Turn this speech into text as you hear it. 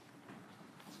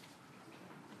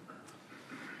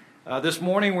This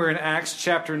morning we're in Acts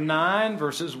chapter 9,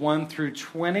 verses 1 through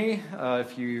 20.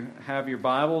 If you have your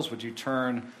Bibles, would you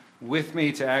turn with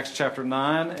me to Acts chapter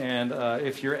 9? And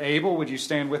if you're able, would you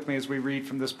stand with me as we read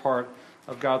from this part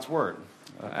of God's Word?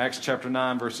 Acts chapter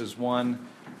 9, verses 1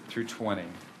 through 20.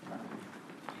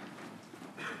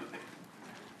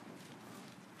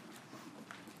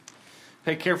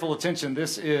 Pay careful attention.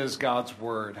 This is God's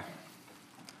Word.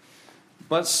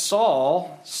 But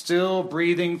Saul, still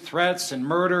breathing threats and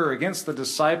murder against the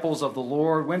disciples of the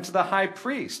Lord, went to the high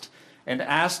priest and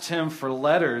asked him for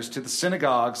letters to the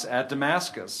synagogues at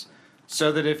Damascus,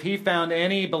 so that if he found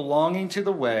any belonging to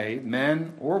the way,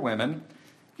 men or women,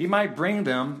 he might bring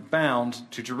them bound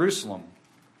to Jerusalem.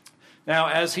 Now,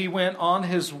 as he went on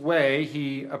his way,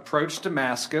 he approached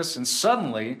Damascus, and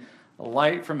suddenly a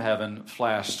light from heaven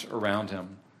flashed around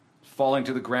him. Falling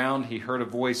to the ground, he heard a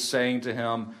voice saying to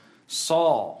him,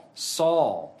 "Saul,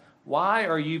 Saul, why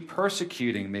are you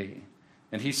persecuting me?"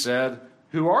 And he said,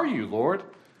 "Who are you, Lord?"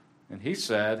 And he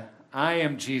said, "I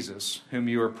am Jesus, whom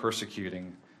you are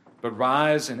persecuting. But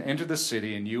rise and enter the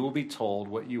city, and you will be told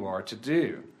what you are to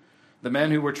do." The men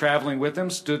who were traveling with him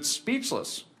stood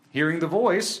speechless, hearing the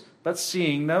voice, but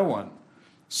seeing no one.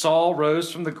 Saul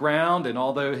rose from the ground, and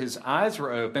although his eyes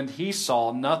were opened, he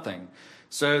saw nothing.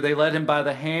 So they led him by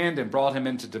the hand and brought him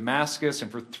into Damascus,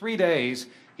 and for 3 days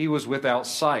he was without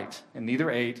sight, and neither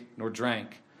ate nor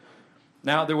drank.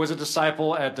 Now there was a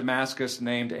disciple at Damascus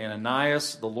named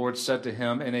Ananias. The Lord said to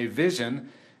him in a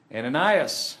vision,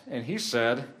 "Ananias." And he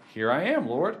said, "Here I am,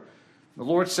 Lord." The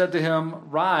Lord said to him,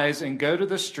 "Rise and go to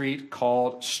the street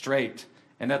called Straight,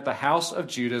 and at the house of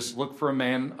Judas look for a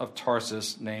man of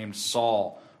Tarsus named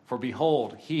Saul. For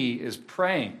behold, he is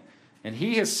praying. And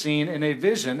he has seen in a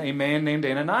vision a man named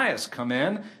Ananias come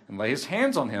in and lay his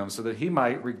hands on him so that he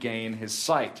might regain his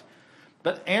sight."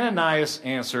 But Ananias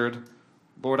answered,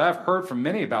 "Lord, I've heard from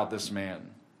many about this man,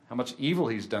 how much evil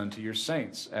he's done to your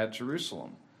saints at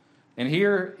Jerusalem. And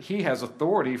here he has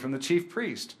authority from the chief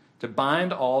priest to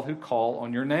bind all who call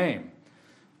on your name."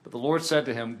 But the Lord said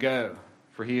to him, "Go,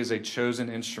 for he is a chosen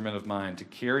instrument of mine to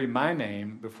carry my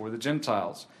name before the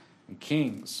Gentiles and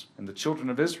kings and the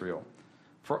children of Israel.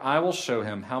 For I will show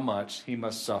him how much he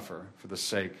must suffer for the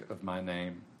sake of my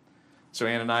name." So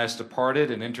Ananias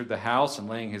departed and entered the house, and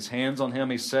laying his hands on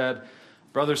him, he said,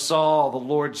 "Brother Saul, the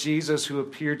Lord Jesus, who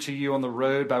appeared to you on the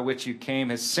road by which you came,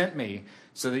 has sent me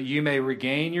so that you may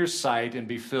regain your sight and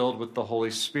be filled with the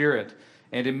Holy Spirit."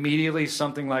 And immediately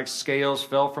something like scales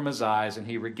fell from his eyes, and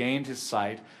he regained his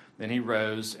sight. Then he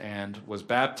rose and was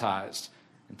baptized.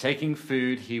 And taking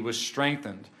food, he was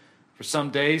strengthened. For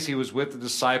some days he was with the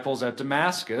disciples at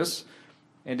Damascus,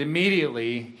 and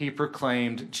immediately he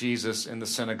proclaimed Jesus in the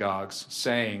synagogues,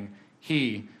 saying,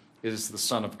 "He is the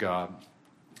Son of God."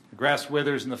 The grass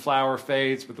withers and the flower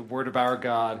fades, but the word of our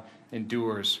God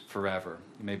endures forever.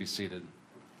 You may be seated.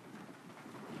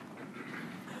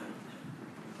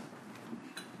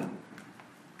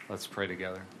 Let's pray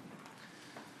together.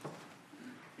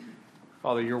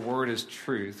 Father, your word is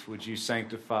truth. Would you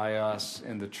sanctify us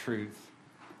in the truth?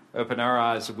 Open our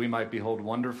eyes that we might behold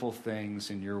wonderful things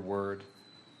in your word.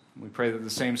 We pray that the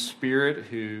same Spirit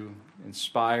who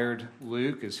inspired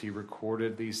Luke as he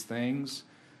recorded these things,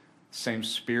 the same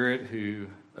Spirit who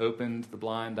opened the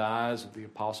blind eyes of the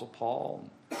Apostle Paul,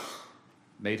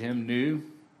 made him new,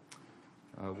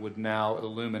 would now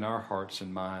illumine our hearts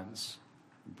and minds.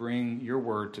 Bring your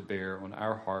word to bear on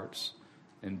our hearts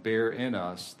and bear in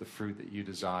us the fruit that you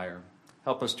desire.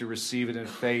 Help us to receive it in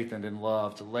faith and in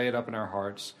love, to lay it up in our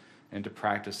hearts and to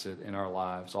practice it in our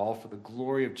lives, all for the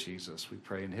glory of Jesus. We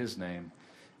pray in his name.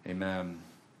 Amen.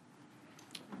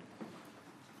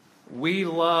 We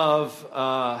love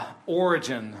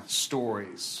origin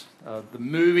stories. The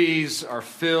movies are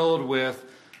filled with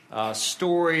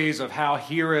stories of how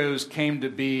heroes came to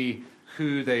be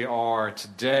who they are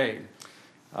today.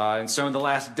 And so in the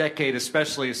last decade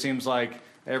especially, it seems like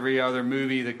every other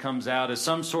movie that comes out is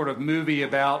some sort of movie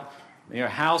about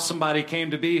how somebody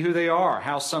came to be who they are,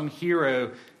 how some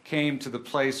hero came to the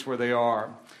place where they are.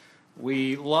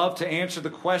 We love to answer the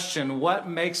question, what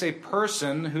makes a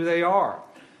person who they are?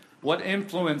 What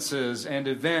influences and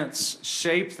events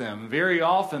shape them? Very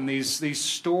often these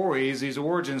stories, these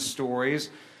origin stories,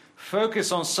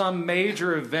 focus on some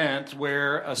major event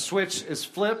where a switch is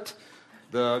flipped,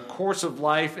 the course of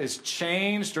life is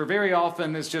changed, or very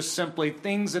often it's just simply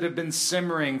things that have been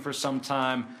simmering for some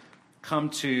time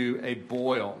come to a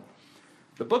boil.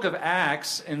 The book of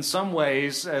Acts, in some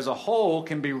ways, as a whole,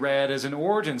 can be read as an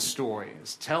origin story.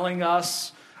 It's telling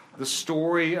us the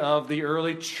story of the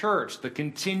early church, the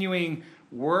continuing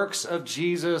works of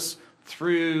Jesus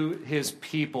through his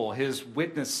people, his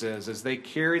witnesses, as they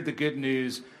carried the good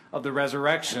news of the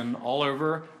resurrection all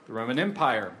over the Roman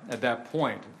Empire at that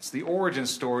point. It's the origin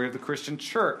story of the Christian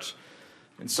church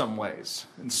in some ways.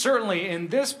 And certainly in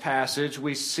this passage,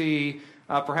 we see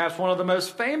perhaps one of the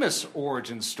most famous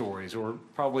origin stories, or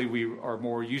probably we are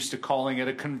more used to calling it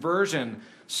a conversion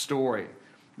story.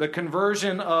 The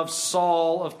conversion of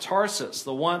Saul of Tarsus,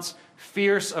 the once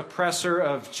fierce oppressor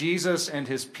of Jesus and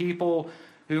his people,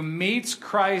 who meets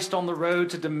Christ on the road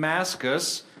to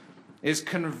Damascus, is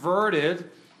converted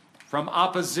from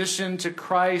opposition to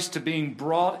Christ to being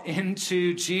brought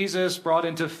into Jesus, brought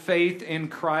into faith in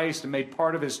Christ and made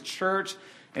part of his church,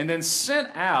 and then sent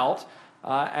out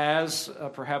as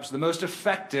perhaps the most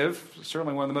effective,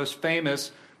 certainly one of the most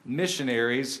famous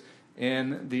missionaries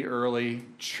in the early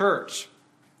church.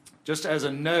 Just as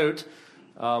a note,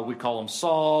 we call him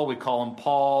Saul, we call him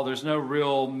Paul. There's no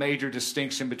real major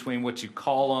distinction between what you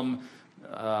call him.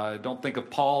 Don't think of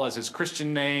Paul as his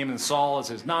Christian name and Saul as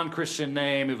his non-Christian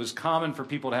name. It was common for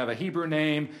people to have a Hebrew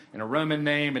name and a Roman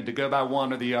name and to go by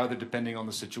one or the other depending on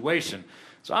the situation.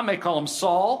 So I may call him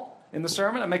Saul in the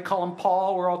sermon. I may call him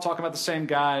Paul. We're all talking about the same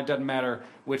guy. It doesn't matter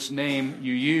which name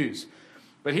you use.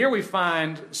 But here we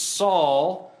find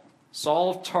Saul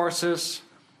of Tarsus,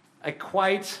 a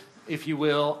quite, if you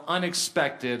will,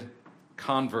 unexpected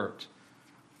convert,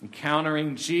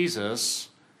 encountering Jesus,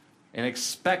 an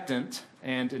expectant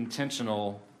and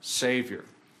intentional Savior.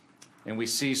 And we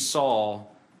see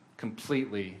Saul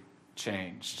completely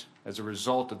changed as a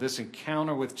result of this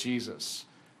encounter with Jesus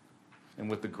and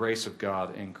with the grace of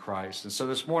God in Christ. And so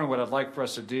this morning what I'd like for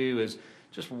us to do is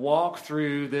just walk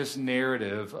through this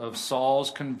narrative of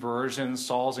Saul's conversion,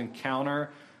 Saul's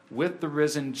encounter with the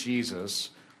risen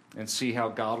Jesus, and see how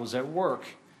God was at work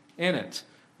in it.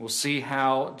 We'll see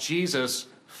how Jesus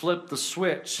flipped the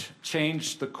switch,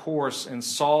 changed the course in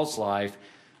Saul's life,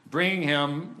 bringing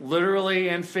him literally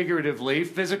and figuratively,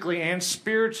 physically and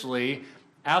spiritually,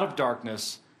 out of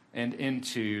darkness and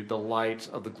into the light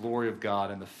of the glory of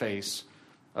God in the face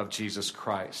of Jesus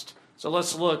Christ. So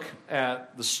let's look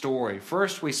at the story.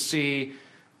 First, we see,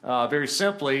 very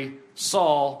simply,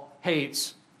 Saul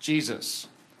hates Jesus.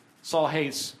 Saul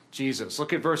hates Jesus.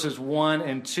 Look at verses 1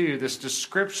 and 2, this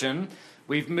description.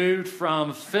 We've moved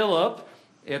from Philip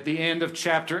at the end of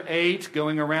chapter 8,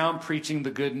 going around preaching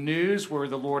the good news where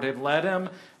the Lord had led him.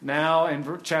 Now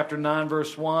in chapter 9,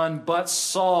 verse 1, but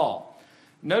Saul.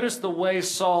 Notice the way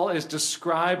Saul is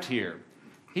described here.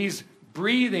 He's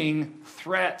breathing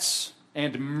threats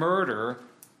and murder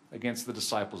against the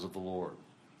disciples of the Lord.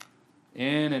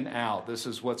 In and out, this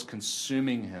is what's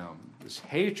consuming him. This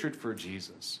hatred for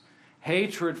Jesus.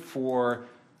 Hatred for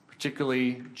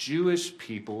particularly Jewish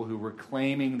people who were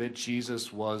claiming that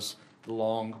Jesus was the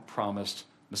long-promised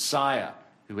Messiah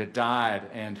who had died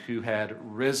and who had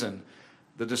risen.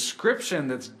 The description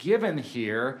that's given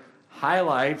here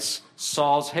highlights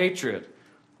Saul's hatred.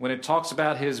 When it talks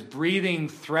about his breathing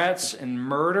threats and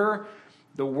murder,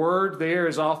 the word there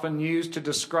is often used to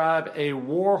describe a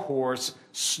war horse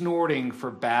snorting for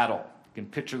battle. You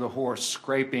can picture the horse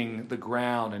scraping the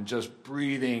ground and just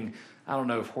breathing. I don't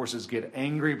know if horses get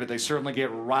angry, but they certainly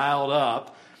get riled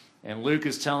up. And Luke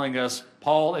is telling us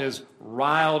Paul is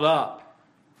riled up.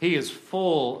 He is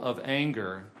full of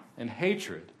anger and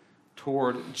hatred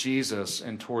toward Jesus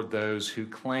and toward those who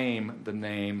claim the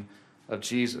name of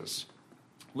Jesus.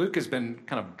 Luke has been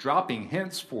kind of dropping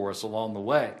hints for us along the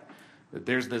way that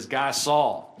there's this guy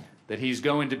Saul, that he's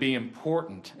going to be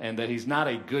important and that he's not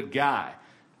a good guy.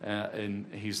 And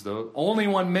he's the only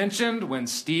one mentioned when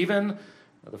Stephen,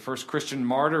 the first Christian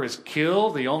martyr, is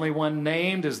killed. The only one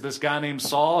named is this guy named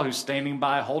Saul, who's standing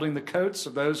by holding the coats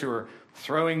of those who are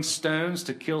throwing stones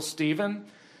to kill Stephen.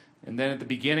 And then at the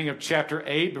beginning of chapter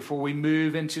 8, before we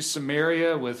move into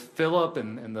Samaria with Philip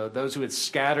and those who had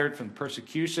scattered from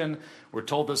persecution, we're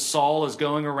told that Saul is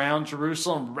going around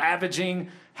Jerusalem, ravaging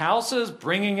houses,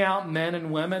 bringing out men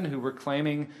and women who were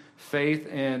claiming faith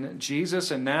in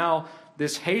Jesus. And now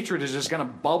this hatred is just kind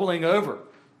of bubbling over.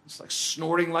 It's like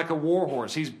snorting like a war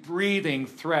horse. He's breathing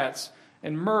threats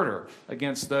and murder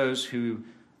against those who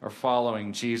are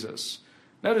following Jesus.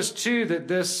 Notice, too, that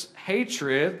this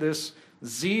hatred, this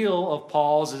zeal of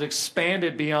Paul's is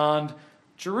expanded beyond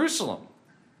Jerusalem.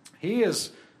 He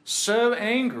is so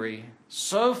angry,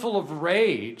 so full of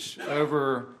rage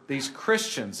over these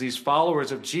Christians, these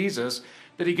followers of Jesus,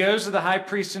 that he goes to the high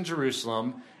priest in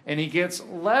Jerusalem and he gets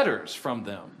letters from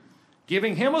them,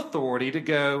 giving him authority to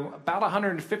go about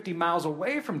 150 miles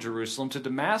away from Jerusalem to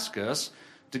Damascus,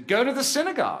 to go to the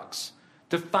synagogues,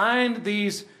 to find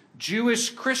these Jewish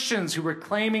Christians who were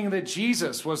claiming that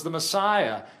Jesus was the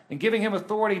Messiah and giving him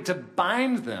authority to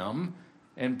bind them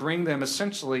and bring them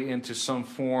essentially into some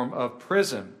form of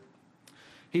prison.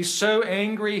 He's so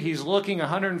angry, he's looking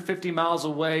 150 miles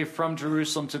away from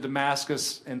Jerusalem to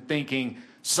Damascus and thinking,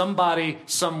 somebody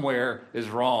somewhere is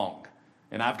wrong,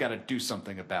 and I've got to do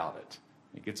something about it.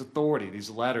 He gets authority, these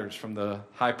letters from the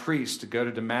high priest to go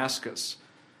to Damascus.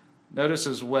 Notice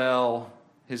as well,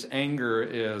 his anger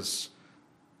is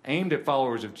aimed at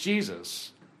followers of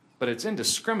Jesus, but it's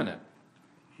indiscriminate.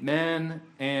 Men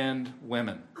and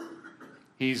women.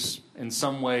 He's, in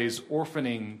some ways,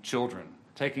 orphaning children,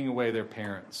 taking away their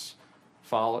parents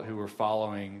who are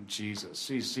following Jesus.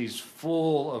 He's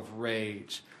full of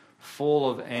rage, full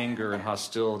of anger and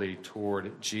hostility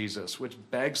toward Jesus, which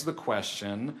begs the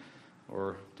question,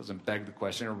 or doesn't beg the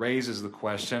question, it raises the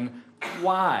question,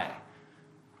 why?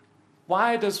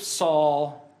 Why does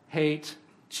Saul hate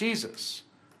Jesus?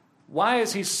 Why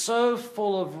is he so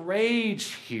full of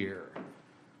rage here?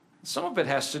 Some of it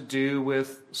has to do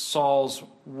with Saul's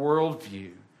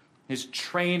worldview, his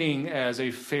training as a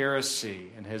Pharisee,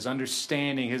 and his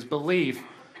understanding, his belief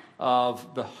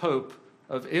of the hope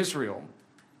of Israel.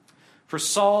 For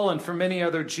Saul and for many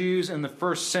other Jews in the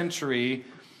first century,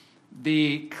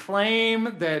 the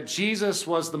claim that Jesus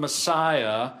was the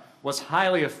Messiah was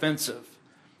highly offensive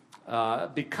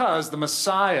because the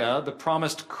Messiah, the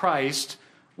promised Christ,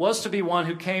 was to be one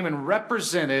who came and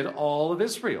represented all of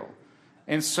Israel.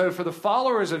 And so for the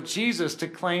followers of Jesus to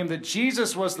claim that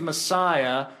Jesus was the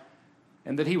Messiah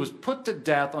and that he was put to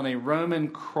death on a Roman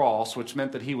cross, which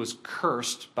meant that he was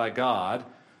cursed by God,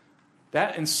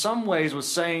 that in some ways was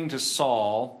saying to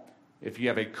Saul, if you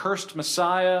have a cursed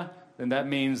Messiah, then that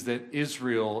means that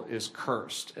Israel is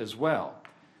cursed as well.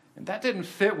 And that didn't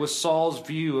fit with Saul's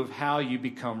view of how you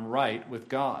become right with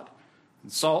God.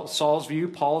 And Saul's view,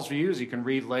 Paul's view, as you can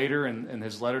read later in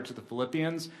his letter to the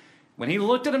Philippians, when he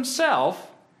looked at himself,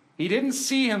 he didn't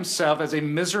see himself as a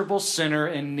miserable sinner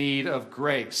in need of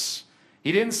grace.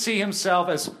 He didn't see himself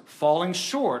as falling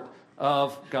short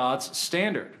of God's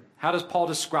standard. How does Paul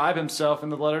describe himself in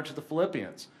the letter to the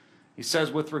Philippians? He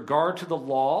says, with regard to the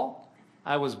law,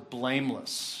 I was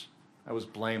blameless. I was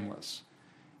blameless.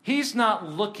 He's not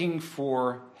looking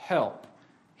for help.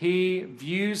 He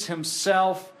views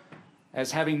himself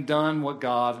as having done what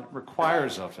God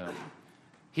requires of him.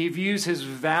 He views his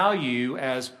value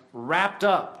as wrapped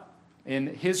up in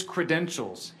his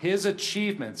credentials, his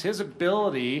achievements, his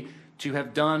ability to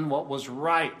have done what was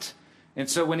right. And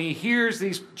so when he hears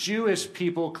these Jewish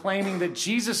people claiming that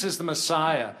Jesus is the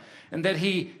Messiah and that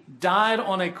he died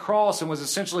on a cross and was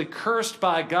essentially cursed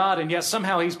by God, and yet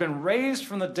somehow he's been raised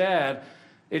from the dead,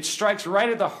 it strikes right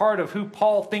at the heart of who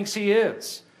Paul thinks he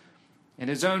is and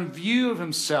his own view of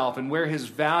himself and where his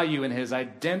value and his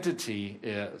identity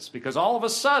is. Because all of a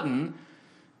sudden,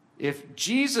 if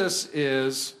Jesus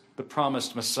is the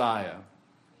promised Messiah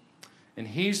and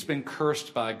he's been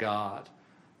cursed by God,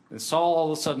 then Saul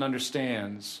all of a sudden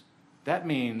understands that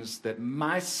means that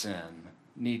my sin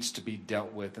needs to be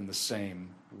dealt with in the same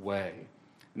way.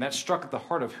 And that struck at the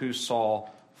heart of who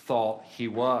Saul thought he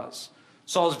was.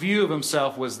 Saul's view of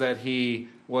himself was that he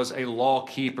was a law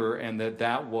keeper and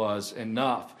that was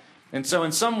enough. And so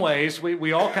in some ways,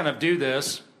 we all kind of do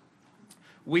this.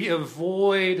 We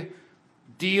avoid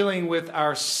dealing with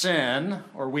our sin,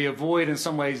 or we avoid in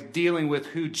some ways dealing with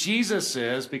who Jesus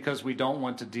is because we don't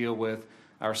want to deal with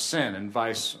our sin, and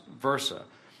vice versa.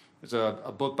 There's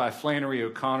a book by Flannery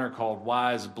O'Connor called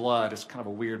Wise Blood. It's kind of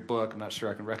a weird book. I'm not sure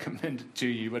I can recommend it to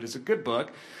you, but it's a good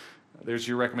book. There's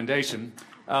your recommendation.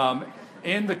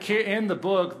 In the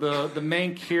book, the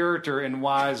main character in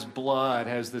Wise Blood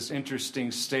has this interesting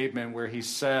statement where he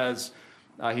says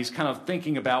he's kind of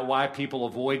thinking about why people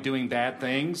avoid doing bad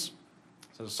things.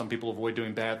 So some people avoid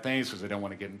doing bad things because they don't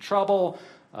want to get in trouble.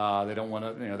 They don't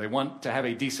want to, they want to have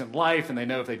a decent life, and they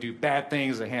know if they do bad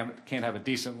things, they can't have a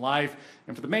decent life.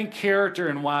 And for the main character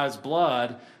in Wise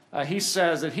Blood, he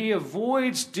says that he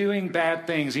avoids doing bad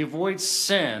things. He avoids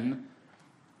sin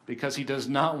because he does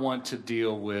not want to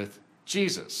deal with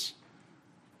Jesus.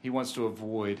 He wants to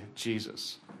avoid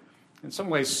Jesus. In some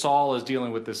ways, Saul is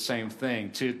dealing with this same thing.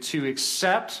 To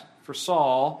accept, for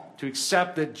Saul, to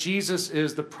accept that Jesus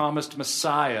is the promised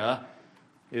Messiah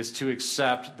is to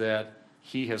accept that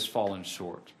he has fallen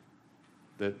short,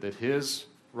 that his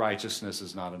righteousness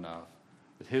is not enough,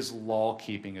 that his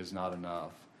law-keeping is not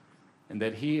enough, and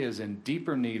that he is in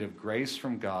deeper need of grace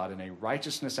from God and a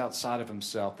righteousness outside of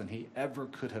himself than he ever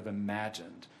could have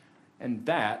imagined. And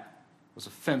that was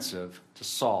offensive to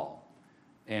Saul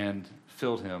and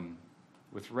filled him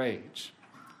with rage.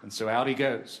 And so out he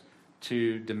goes,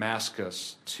 to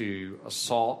Damascus to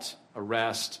assault,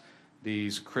 arrest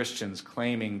these Christians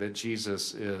claiming that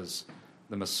Jesus is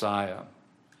the Messiah.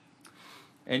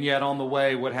 And yet on the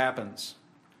way, what happens?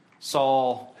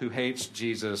 Saul, who hates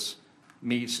Jesus,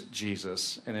 meets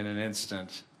Jesus, and in an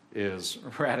instant is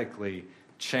radically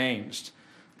changed.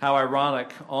 How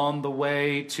ironic, on the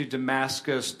way to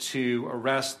Damascus to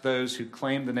arrest those who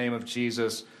claim the name of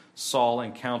Jesus, Saul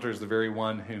encounters the very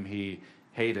one whom he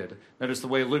hated. Notice the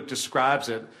way Luke describes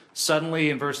it. Suddenly,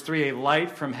 in verse 3, a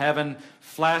light from heaven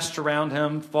flashed around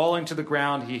him. Falling to the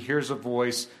ground, he hears a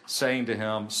voice saying to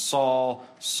him, Saul,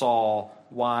 Saul,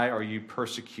 why are you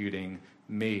persecuting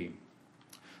me?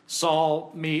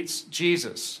 Saul meets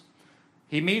Jesus.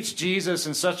 He meets Jesus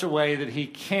in such a way that he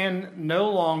can no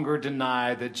longer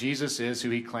deny that Jesus is who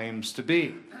he claims to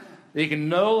be. He can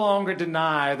no longer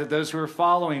deny that those who are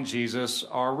following Jesus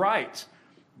are right,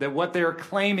 that what they're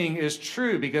claiming is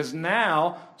true, because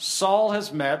now Saul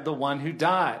has met the one who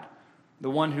died, the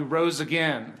one who rose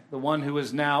again, the one who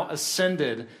is now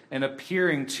ascended and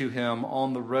appearing to him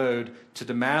on the road to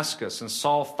Damascus. And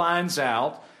Saul finds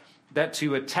out that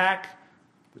to attack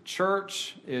the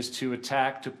church is to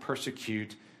attack, to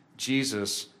persecute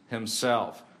Jesus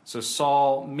himself. So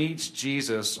Saul meets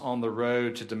Jesus on the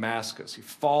road to Damascus. He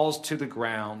falls to the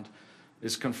ground,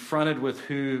 is confronted with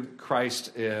who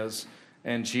Christ is,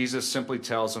 and Jesus simply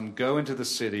tells him, go into the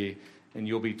city and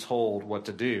you'll be told what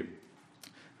to do.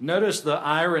 Notice the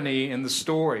irony in the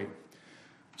story.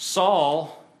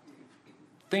 Saul,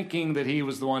 thinking that he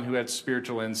was the one who had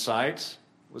spiritual insight,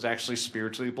 was actually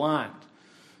spiritually blind.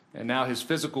 And now his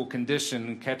physical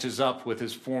condition catches up with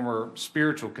his former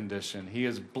spiritual condition. He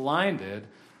is blinded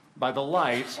by the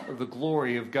light of the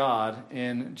glory of God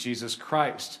in Jesus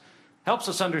Christ. Helps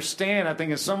us understand, I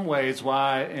think, in some ways,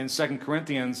 why in 2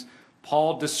 Corinthians,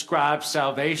 Paul describes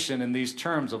salvation in these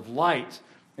terms of light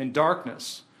and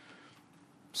darkness.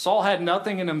 Saul had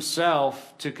nothing in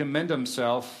himself to commend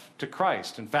himself to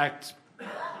Christ. In fact,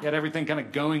 he had everything kind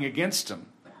of going against him.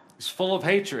 He's full of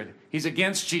hatred. He's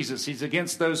against Jesus. He's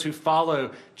against those who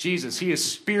follow Jesus. He is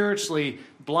spiritually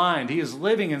blind. He is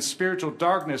living in spiritual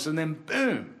darkness. And then,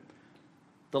 boom,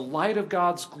 the light of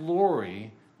God's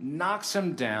glory knocks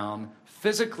him down,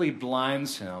 physically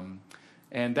blinds him.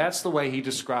 And that's the way he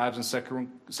describes in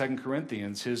 2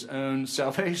 Corinthians his own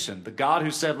salvation. The God who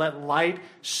said, let light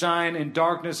shine in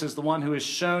darkness is the one who has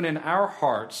shown in our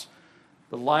hearts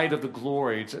the light of the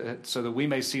glory, so that we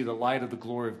may see the light of the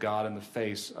glory of God in the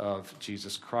face of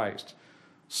Jesus Christ.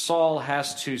 Saul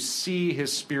has to see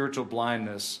his spiritual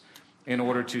blindness in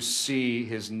order to see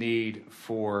his need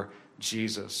for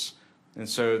Jesus. And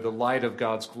so the light of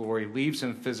God's glory leaves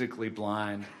him physically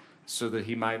blind so that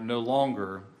he might no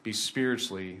longer be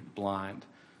spiritually blind.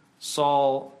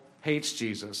 Saul hates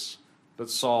Jesus, but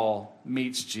Saul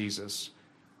meets Jesus.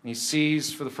 And he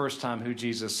sees for the first time who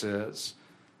Jesus is.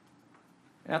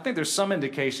 And I think there's some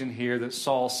indication here that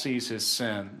Saul sees his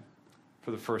sin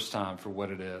for the first time for what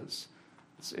it is.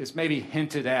 It's maybe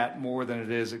hinted at more than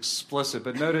it is explicit.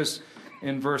 But notice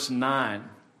in verse 9,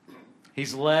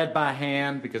 he's led by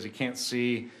hand because he can't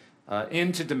see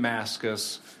into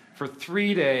Damascus. For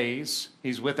 3 days,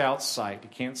 he's without sight. He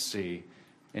can't see.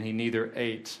 And he neither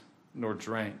ate nor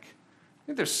drank. I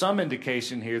think there's some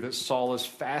indication here that Saul is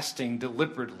fasting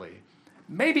deliberately.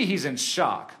 Maybe he's in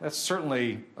shock. That's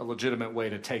certainly a legitimate way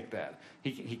to take that.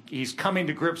 He's coming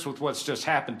to grips with what's just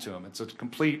happened to him. It's a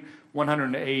complete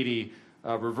 180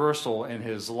 reversal in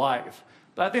his life.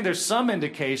 But I think there's some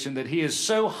indication that he is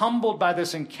so humbled by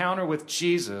this encounter with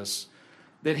Jesus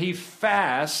that he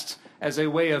fasts as a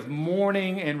way of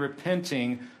mourning and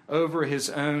repenting over his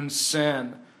own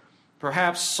sin.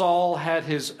 Perhaps Saul had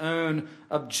his own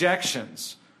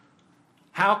objections.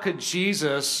 How could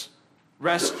Jesus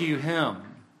rescue him?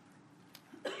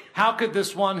 How could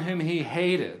this one whom he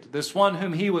hated, this one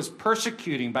whom he was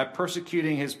persecuting by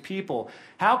persecuting his people,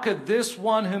 how could this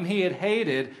one whom he had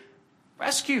hated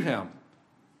rescue him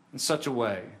in such a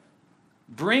way?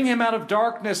 Bring him out of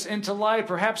darkness into light.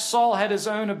 Perhaps Saul had his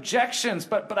own objections,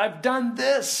 but I've done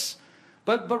this.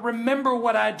 But remember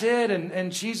what I did.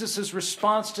 And Jesus'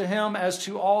 response to him, as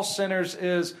to all sinners,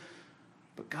 is,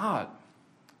 but God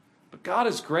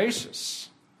is gracious.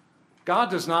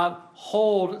 God does not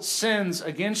hold sins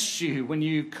against you when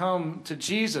you come to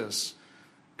Jesus.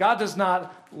 God does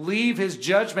not leave his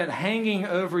judgment hanging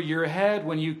over your head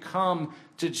when you come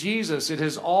to Jesus. It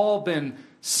has all been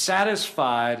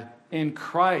satisfied in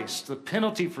Christ. The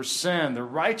penalty for sin, the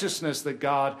righteousness that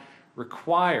God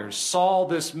requires. Saul,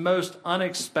 this most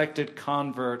unexpected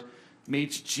convert,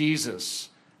 meets Jesus,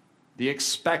 the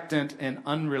expectant and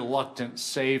unreluctant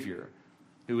Savior.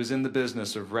 who is in the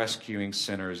business of rescuing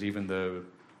sinners, even though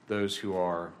those who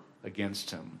are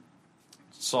against him.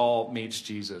 Saul meets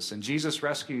Jesus, and Jesus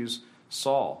rescues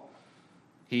Saul.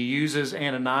 He uses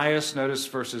Ananias. Notice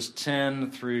verses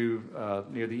 10 through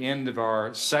near the end of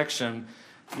our section.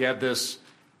 You have this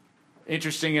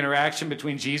interesting interaction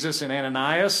between Jesus and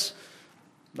Ananias.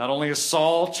 Not only is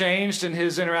Saul changed in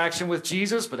his interaction with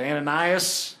Jesus, but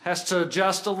Ananias has to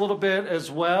adjust a little bit as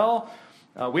well.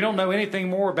 We don't know anything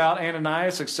more about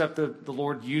Ananias except that the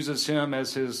Lord uses him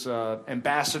as his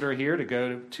ambassador here to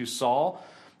go to Saul.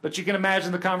 But you can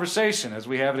imagine the conversation as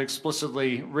we have it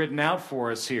explicitly written out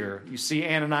for us here. You see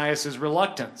Ananias'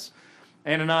 reluctance.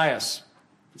 Ananias,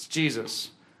 it's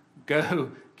Jesus. Go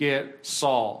get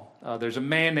Saul. There's a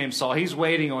man named Saul. He's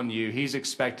waiting on you. He's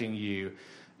expecting you.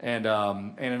 And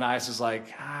Ananias is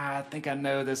like, I think I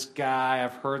know this guy.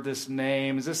 I've heard this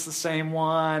name. Is this the same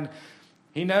one?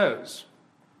 He knows.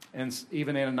 And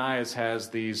even Ananias has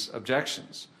these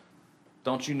objections.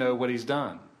 Don't you know what he's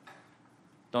done?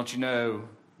 Don't you know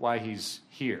why he's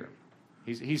here?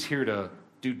 He's here to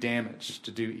do damage,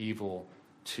 to do evil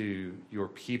to your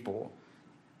people.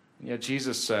 And yet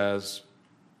Jesus says,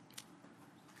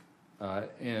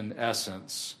 in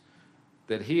essence,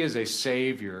 that he is a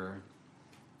Savior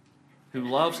who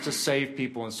loves to save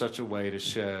people in such a way to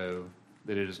show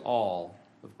that it is all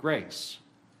of grace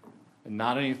and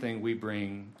not anything we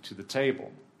bring to the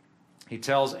table. He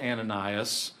tells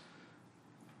Ananias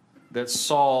that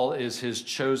Saul is his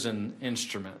chosen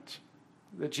instrument,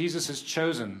 that Jesus has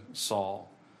chosen Saul.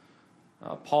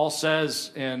 Paul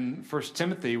says in 1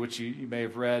 Timothy, which you may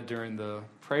have read during the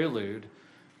prelude,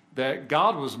 that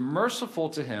God was merciful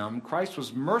to him, Christ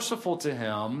was merciful to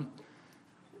him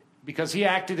because he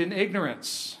acted in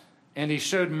ignorance, and he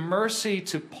showed mercy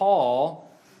to Paul,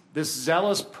 this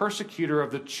zealous persecutor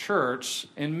of the church,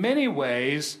 in many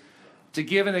ways to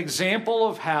give an example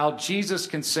of how Jesus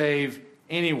can save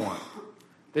anyone,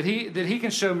 that he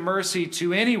can show mercy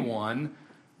to anyone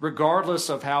regardless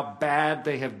of how bad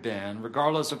they have been,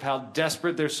 regardless of how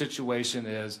desperate their situation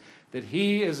is, that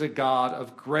he is a God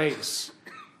of grace,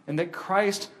 and that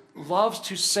Christ loves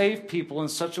to save people in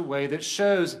such a way that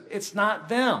shows it's not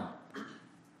them,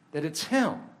 that it's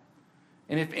him.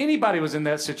 And if anybody was in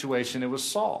that situation, it was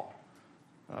Saul.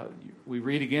 We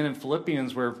read again in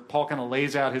Philippians where Paul kind of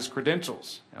lays out his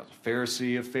credentials. I was a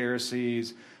Pharisee of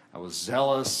Pharisees. I was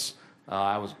zealous.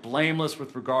 I was blameless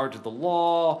with regard to the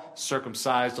law,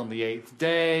 circumcised on the 8th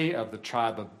day, of the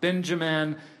tribe of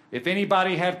Benjamin. If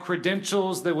anybody had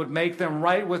credentials that would make them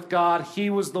right with God, he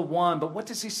was the one. But what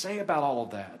does he say about all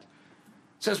of that?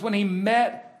 It says when he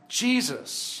met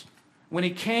Jesus, when he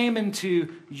came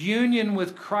into union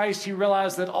with Christ, he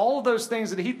realized that all of those things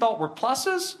that he thought were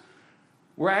pluses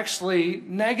were actually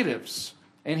negatives.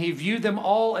 And he viewed them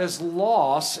all as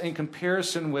loss in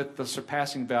comparison with the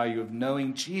surpassing value of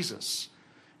knowing Jesus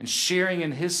and sharing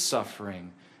in his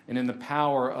suffering and in the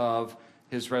power of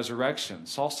his resurrection.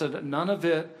 Saul said, none of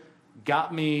it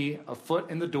got me a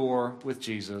foot in the door with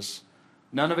Jesus.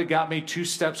 None of it got me 2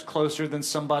 steps closer than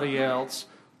somebody else.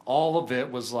 All of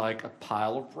it was like a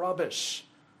pile of rubbish.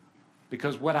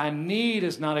 Because what I need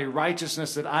is not a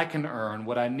righteousness that I can earn.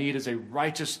 What I need is a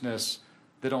righteousness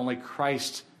that only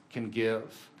Christ can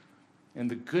give.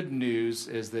 And the good news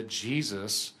is that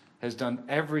Jesus has done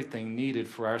everything needed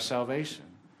for our salvation.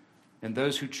 And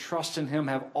those who trust in him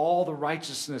have all the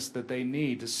righteousness that they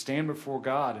need to stand before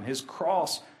God. And his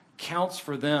cross counts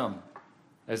for them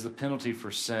as the penalty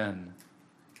for sin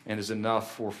and is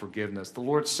enough for forgiveness. The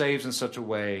Lord saves in such a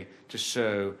way to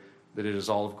show that it is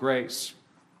all of grace.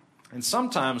 And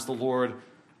sometimes the Lord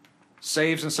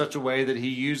saves in such a way that he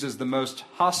uses the most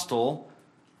hostile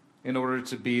in order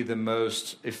to be the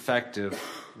most effective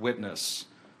witness.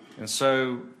 And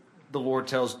so the Lord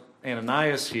tells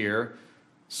Ananias here,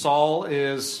 Saul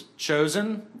is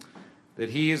chosen, that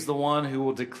he is the one who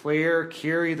will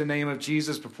carry the name of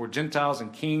Jesus before Gentiles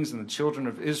and kings and the children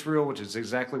of Israel, which is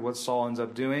exactly what Saul ends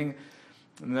up doing.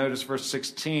 And notice verse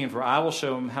 16, for I will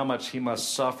show him how much he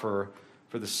must suffer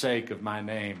for the sake of my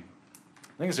name.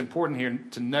 I think it's important here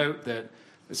to note that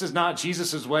this is not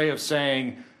Jesus' way of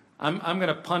saying, I'm going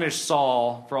to punish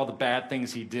Saul for all the bad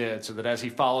things he did so that as he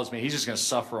follows me, he's just going to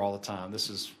suffer all the time. This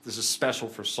is special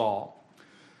for Saul.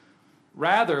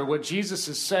 Rather, what Jesus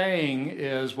is saying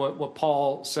is what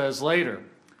Paul says later,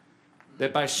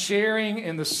 that by sharing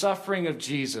in the suffering of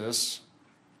Jesus,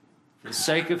 for the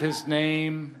sake of his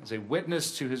name, as a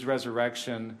witness to his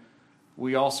resurrection,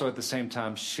 we also at the same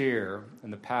time share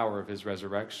in the power of his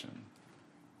resurrection.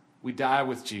 We die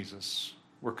with Jesus.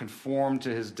 We're conformed to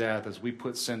his death as we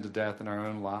put sin to death in our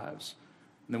own lives.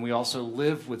 And then we also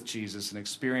live with Jesus and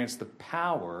experience the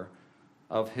power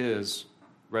of his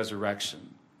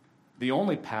resurrection, the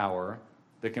only power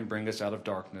that can bring us out of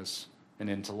darkness and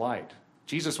into light.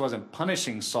 Jesus wasn't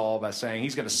punishing Saul by saying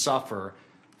he's going to suffer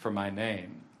for my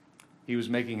name. He was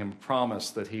making him a promise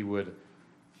that he would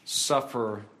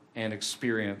suffer and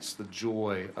experience the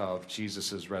joy of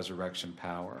Jesus' resurrection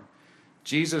power.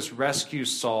 Jesus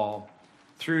rescues Saul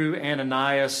through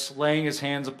Ananias laying his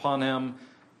hands upon him,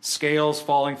 scales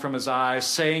falling from his eyes,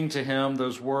 saying to him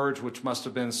those words which must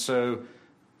have been so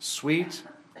sweet.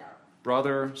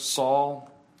 Brother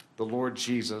Saul, the Lord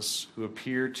Jesus, who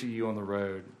appeared to you on the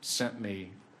road, sent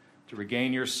me to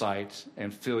regain your sight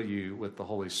and fill you with the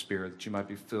Holy Spirit, that you might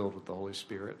be filled with the Holy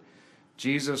Spirit.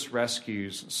 Jesus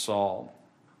rescues Saul.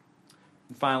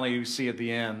 And finally, we see at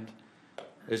the end,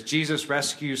 as Jesus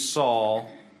rescues Saul,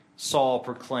 Saul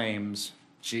proclaims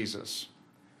Jesus.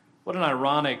 What an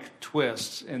ironic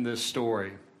twist in this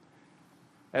story.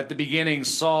 At the beginning,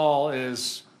 Saul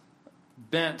is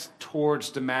bent towards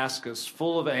Damascus,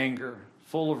 full of anger,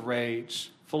 full of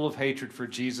rage, full of hatred for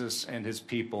Jesus and his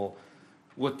people,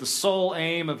 with the sole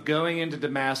aim of going into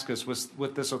Damascus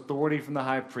with this authority from the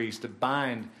high priest to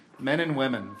bind men and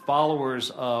women,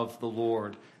 followers of the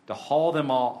Lord, to haul them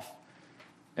off.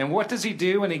 And what does he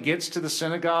do when he gets to the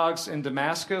synagogues in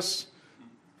Damascus?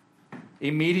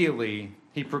 Immediately,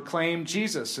 he proclaimed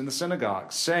Jesus in the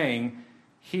synagogue, saying,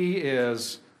 he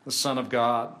is the Son of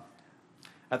God.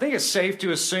 I think it's safe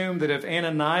to assume that if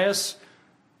Ananias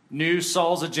knew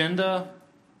Saul's agenda,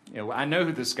 I know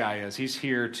who this guy is. He's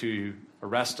here to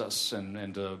arrest us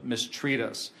and to mistreat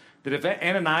us. That if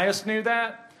Ananias knew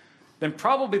that, then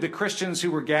probably the Christians who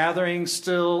were gathering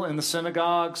still in the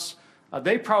synagogues,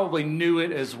 they probably knew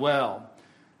it as well.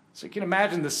 So you can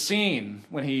imagine the scene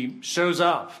when he shows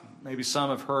up. Maybe some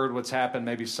have heard what's happened,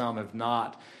 maybe some have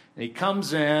not. And he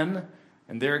comes in,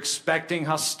 and they're expecting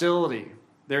hostility.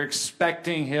 They're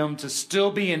expecting him to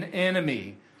still be an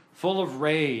enemy, full of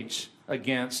rage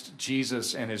against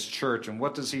Jesus and his church. And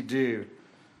what does he do?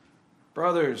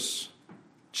 Brothers,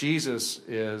 Jesus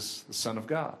is the Son of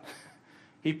God.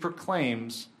 He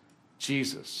proclaims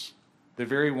Jesus, the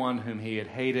very one whom he had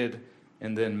hated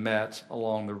and then met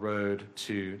along the road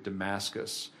to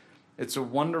Damascus. It's a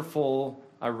wonderful,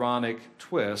 ironic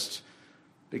twist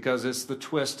because it's the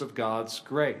twist of God's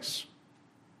grace.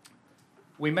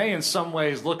 We may in some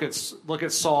ways look at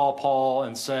Saul, Paul,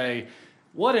 and say,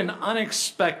 what an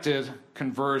unexpected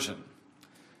conversion.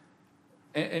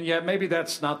 And yet maybe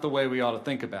that's not the way we ought to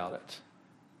think about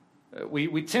it.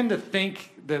 We tend to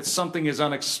think that something is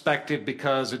unexpected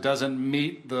because it doesn't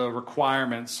meet the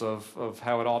requirements of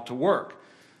how it ought to work.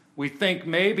 We think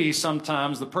maybe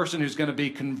sometimes the person who's going to be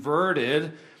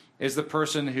converted is the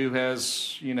person who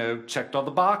has, checked all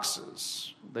the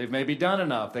boxes. They've maybe done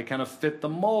enough. They kind of fit the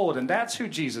mold, and that's who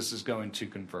Jesus is going to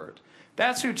convert.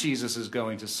 That's who Jesus is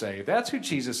going to save. That's who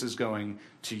Jesus is going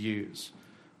to use.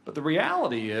 But the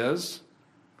reality is,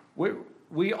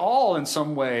 we all, in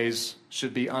some ways,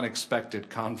 should be unexpected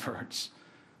converts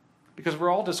because we're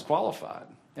all disqualified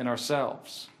in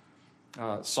ourselves.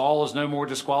 Saul is no more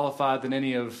disqualified than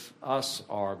any of us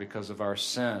are because of our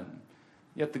sin.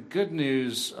 Yet the good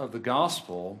news of the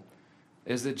gospel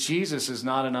is that Jesus is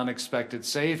not an unexpected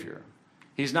Savior.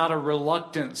 He's not a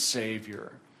reluctant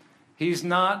Savior. He's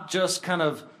not just kind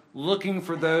of looking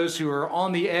for those who are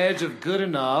on the edge of good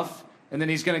enough, and then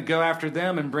he's going to go after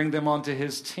them and bring them onto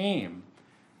his team.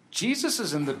 Jesus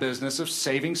is in the business of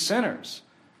saving sinners,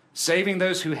 saving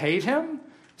those who hate him,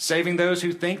 saving those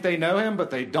who think they know him,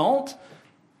 but they don't.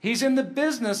 He's in the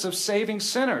business of saving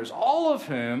sinners, all of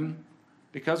whom,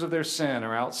 because of their sin,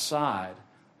 are outside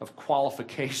of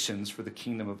qualifications for the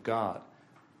kingdom of God.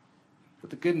 But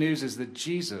the good news is that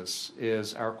Jesus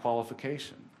is our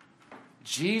qualification.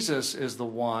 Jesus is the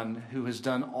one who has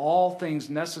done all things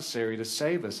necessary to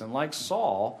save us. And like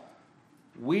Saul,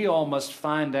 we all must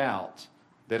find out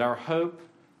that our hope,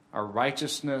 our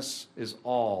righteousness is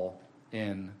all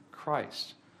in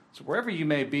Christ. So wherever you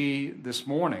may be this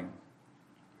morning,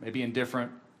 maybe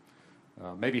indifferent,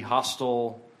 maybe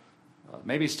hostile,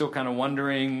 maybe still kind of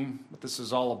wondering what this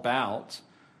is all about,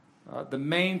 the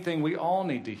main thing we all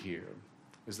need to hear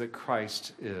is that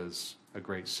Christ is a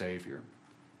great Savior,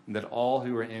 and that all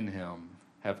who are in him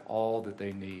have all that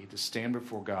they need to stand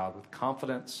before God with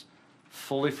confidence,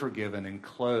 fully forgiven and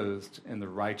clothed in the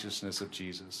righteousness of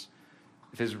Jesus.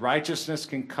 If his righteousness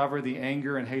can cover the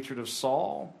anger and hatred of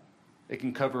Saul, it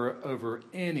can cover over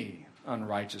any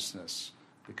unrighteousness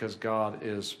because God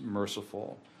is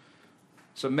merciful.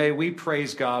 So may we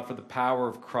praise God for the power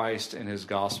of Christ and his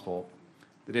gospel,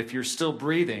 that if you're still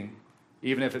breathing,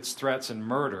 even if it's threats and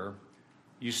murder,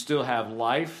 you still have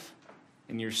life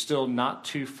and you're still not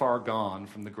too far gone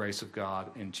from the grace of God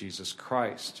in Jesus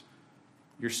Christ.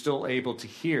 You're still able to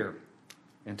hear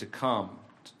and to come,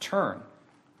 to turn,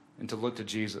 and to look to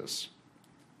Jesus.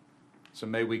 So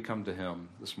may we come to him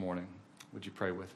this morning. Would you pray with me?